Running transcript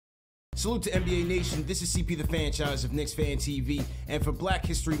Salute to NBA Nation. This is CP the Fanchise of Knicks Fan TV. And for Black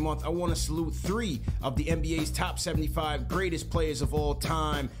History Month, I want to salute 3 of the NBA's top 75 greatest players of all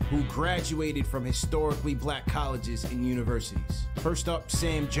time who graduated from historically black colleges and universities. First up,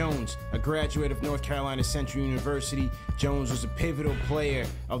 Sam Jones, a graduate of North Carolina Central University. Jones was a pivotal player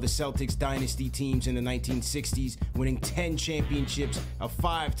of the Celtics dynasty teams in the 1960s, winning 10 championships, a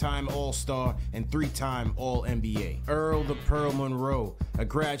 5-time All-Star, and 3-time All-NBA. Earl the Pearl Monroe, a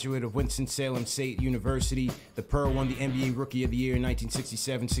graduate of Winston, Salem State University. The Pearl won the NBA Rookie of the Year in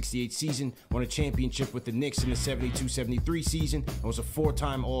 1967-68 season, won a championship with the Knicks in the 72-73 season, and was a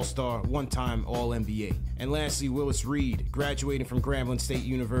 4-time All-Star, 1-time All-NBA. And lastly, Willis Reed, graduating from Grambling State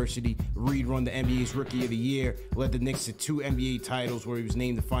University. Reed won the NBA's Rookie of the Year, led the Knicks to 2 NBA titles where he was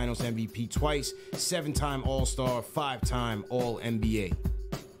named the Finals MVP twice, 7-time All-Star, 5-time All-NBA.